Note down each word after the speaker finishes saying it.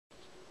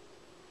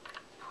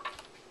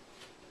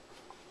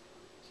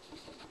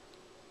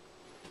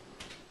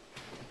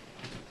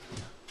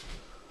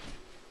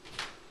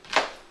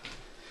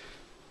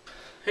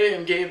Hey,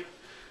 I'm Gabe.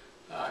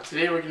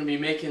 Today we're going to be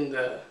making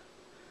the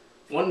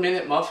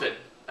 1-minute muffin,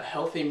 a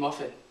healthy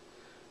muffin.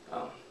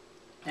 It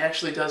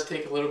actually does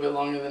take a little bit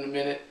longer than a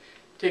minute.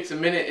 It takes a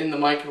minute in the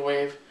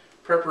microwave.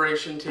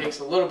 Preparation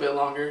takes a little bit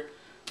longer,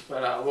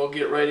 but we'll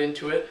get right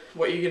into it.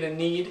 What you're going to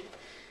need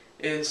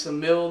is some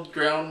milled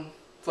ground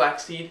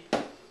flaxseed,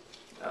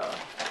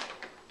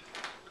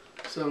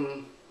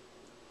 some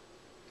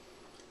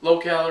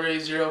low-calorie,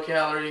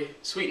 zero-calorie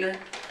sweetener.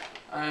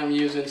 I'm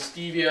using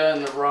stevia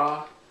in the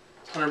raw,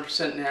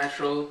 100%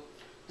 natural,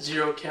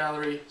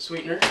 zero-calorie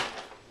sweetener,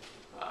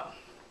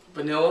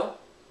 vanilla,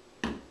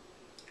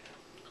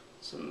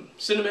 some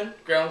cinnamon,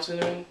 ground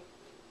cinnamon,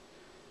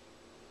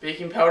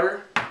 baking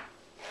powder,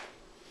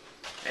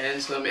 and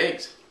some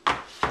eggs.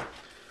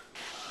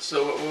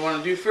 So what we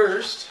want to do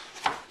first,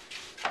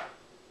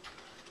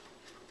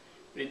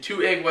 we need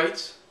 2 egg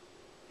whites,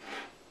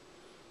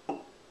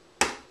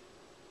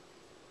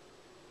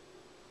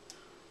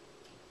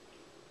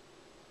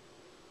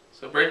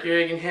 so break your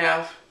egg in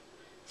half.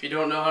 If you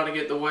don't know how to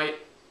get the white,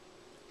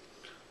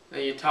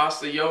 then you toss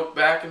the yolk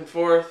back and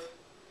forth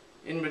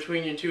in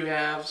between your 2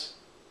 halves,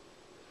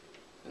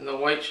 and the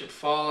white should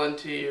fall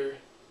into your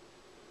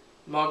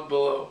mug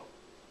below.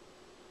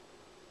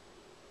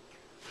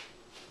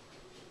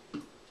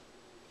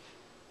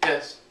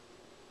 Yes,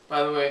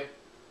 by the way,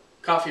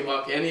 coffee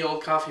mug, any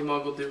old coffee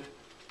mug will do.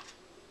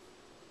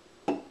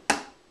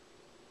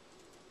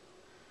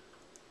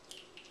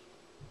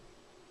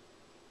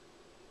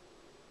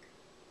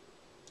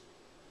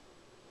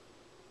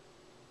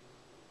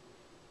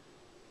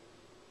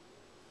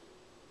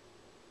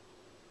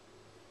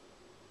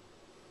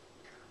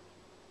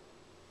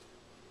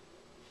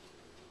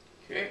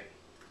 Okay.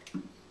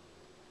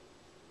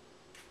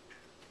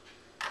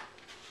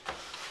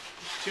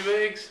 2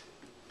 eggs.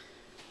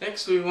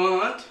 Next we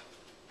want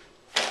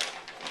your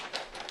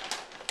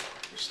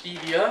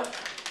stevia.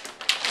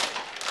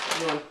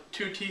 We want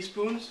 2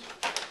 teaspoons.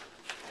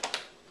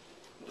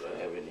 What do I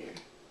have in here?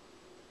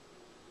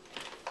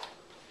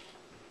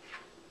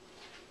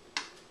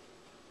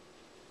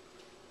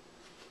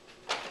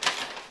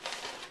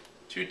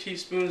 Two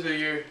teaspoons of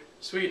your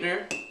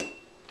sweetener.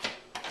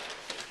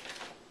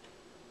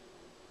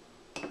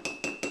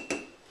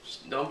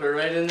 Just dump it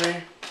right in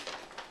there.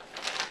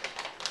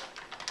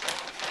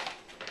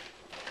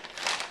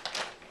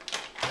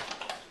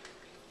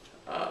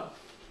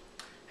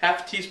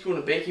 Half a teaspoon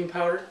of baking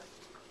powder.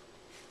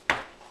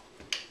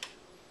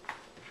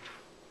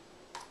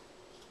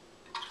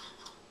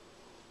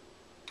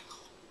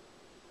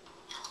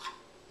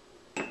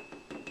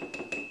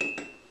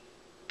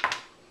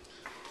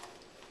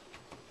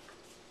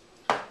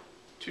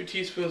 Two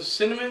teaspoons of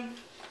cinnamon.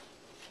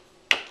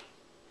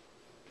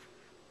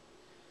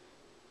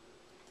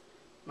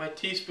 My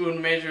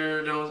teaspoon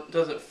measure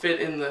doesn't fit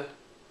in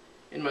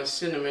my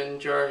cinnamon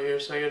jar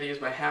here, so I gotta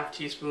use my half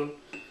teaspoon.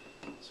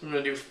 So I'm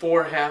going to do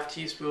 4 half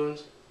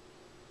teaspoons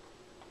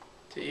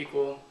to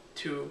equal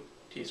 2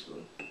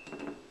 teaspoons.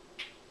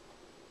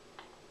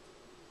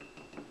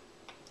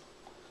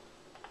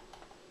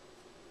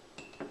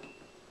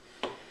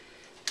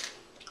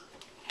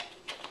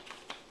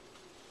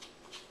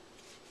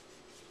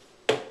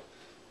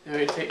 Then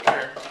we take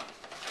our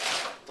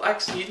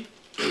flaxseed.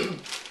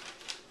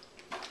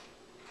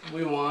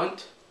 We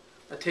want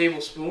a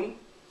tablespoon.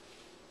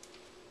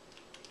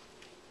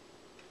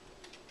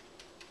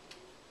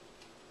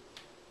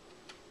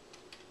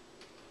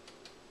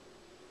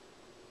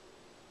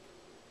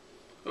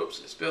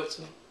 Oops, I spilled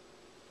some.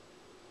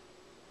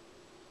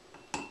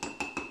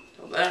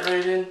 Dump that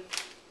right in.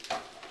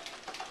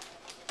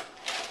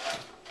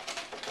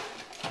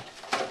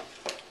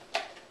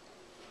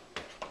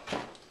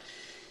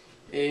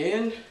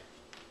 And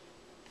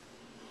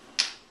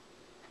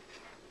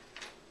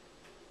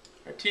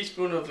our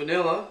teaspoon of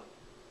vanilla.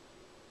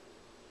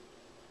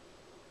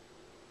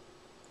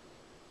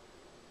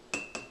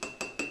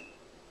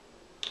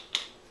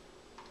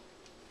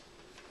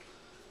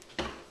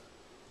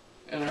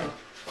 And our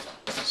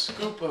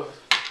scoop of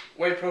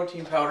whey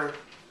protein powder.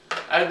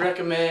 I'd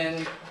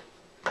recommend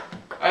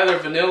either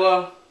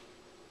vanilla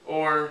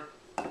or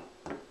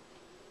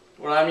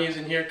what I'm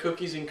using here,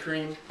 cookies and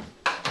cream.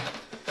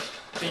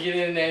 If you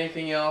get into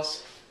anything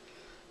else,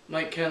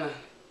 might kind of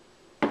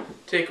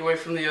take away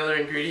from the other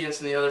ingredients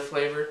and the other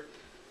flavor.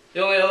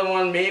 The only other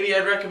one maybe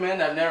I'd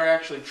recommend, I've never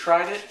actually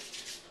tried it,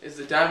 is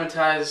the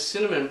diamondized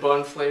cinnamon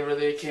bun flavor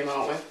they came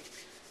out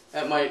with.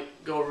 That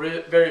might go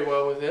very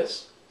well with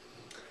this.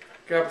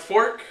 Grab a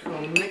fork,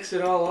 we'll mix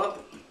it all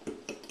up.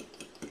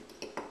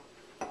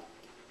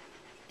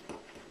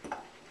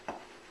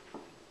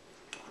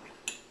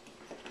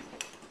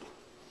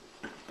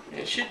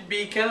 It should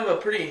be kind of a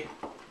pretty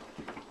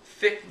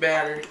thick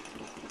batter,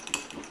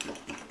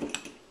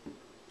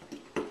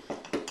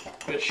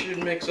 but it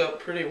should mix up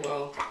pretty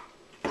well.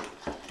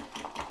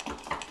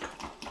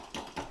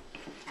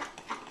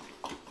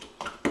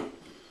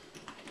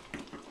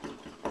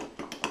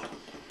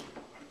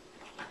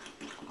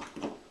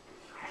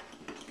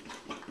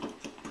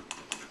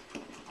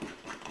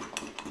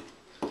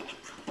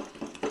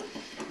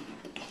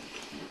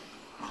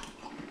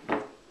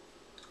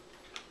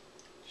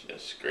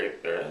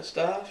 get the rest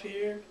off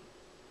here.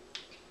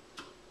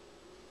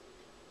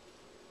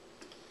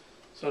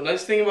 So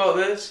nice thing about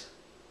this,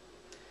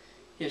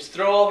 you just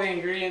throw all the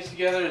ingredients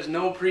together. There's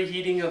no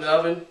preheating of the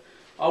oven.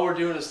 All we're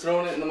doing is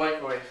throwing it in the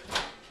microwave.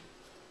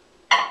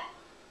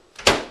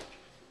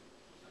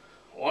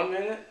 1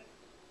 minute.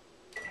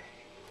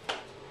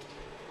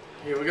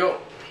 Here we go.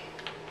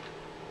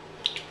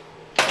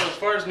 So as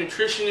far as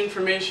nutrition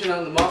information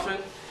on the muffin,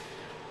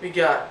 we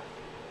got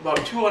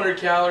about 200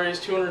 calories,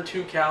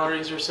 202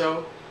 calories or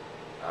so,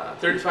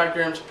 35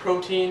 grams of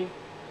protein,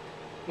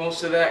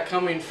 most of that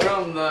coming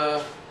from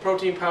the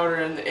protein powder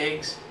and the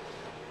eggs,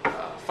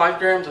 5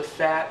 grams of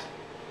fat.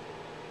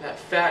 That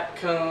fat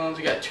comes,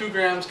 we got 2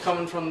 grams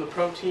coming from the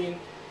protein,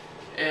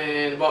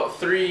 and about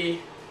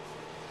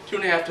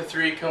 2.5 to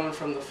 3 coming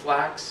from the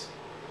flax.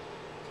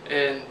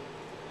 And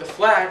the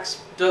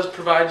flax does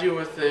provide you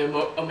with the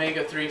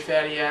omega-3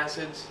 fatty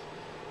acids,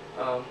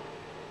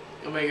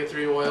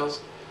 omega-3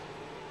 oils,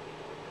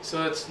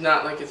 so it's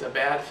not like it's a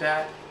bad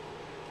fat.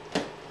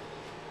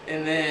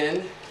 And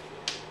then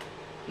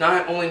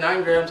only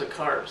 9 grams of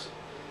carbs,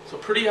 so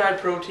pretty high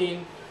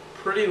protein,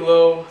 pretty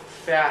low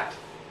fat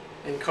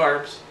and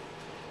carbs.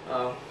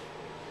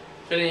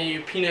 If any of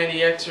you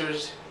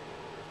P90Xers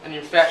on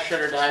your fat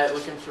shredder diet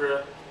looking for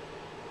a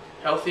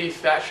healthy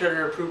fat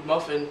shredder approved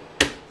muffin,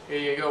 here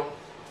you go.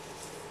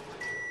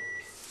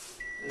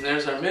 And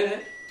there's our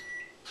minute.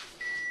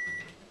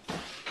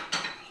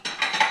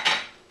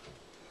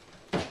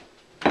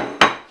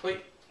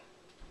 Plate.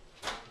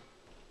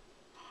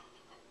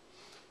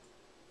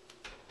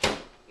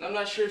 I'm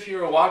not sure if you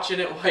were watching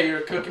it while you were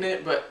cooking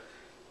it, but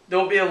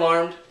don't be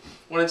alarmed.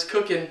 When it's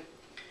cooking,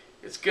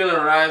 it's gonna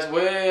rise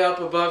way up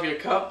above your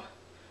cup.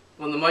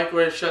 When the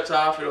microwave shuts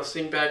off, it'll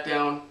sink back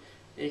down.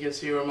 You can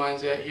see where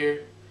mine's at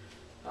here.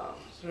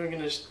 So we're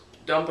gonna just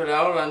dump it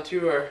out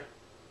onto our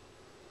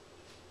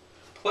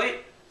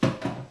plate.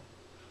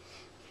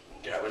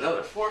 Grab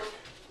another fork.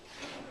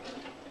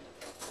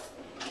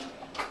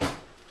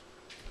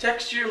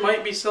 Texture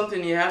might be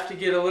something you have to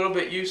get a little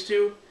bit used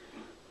to,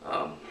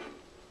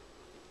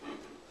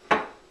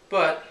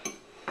 but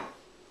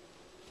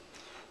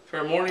for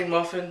a morning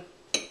muffin,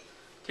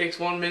 takes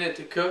 1 minute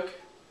to cook.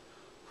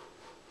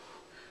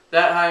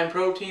 That high in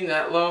protein,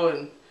 that low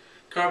in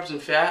carbs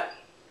and fat.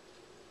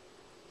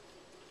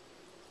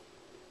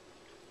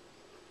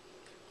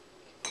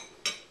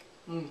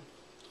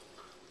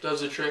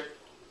 Does the trick.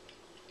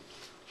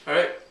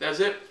 Alright,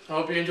 that's it. I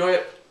hope you enjoy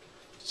it.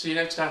 See you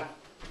next time.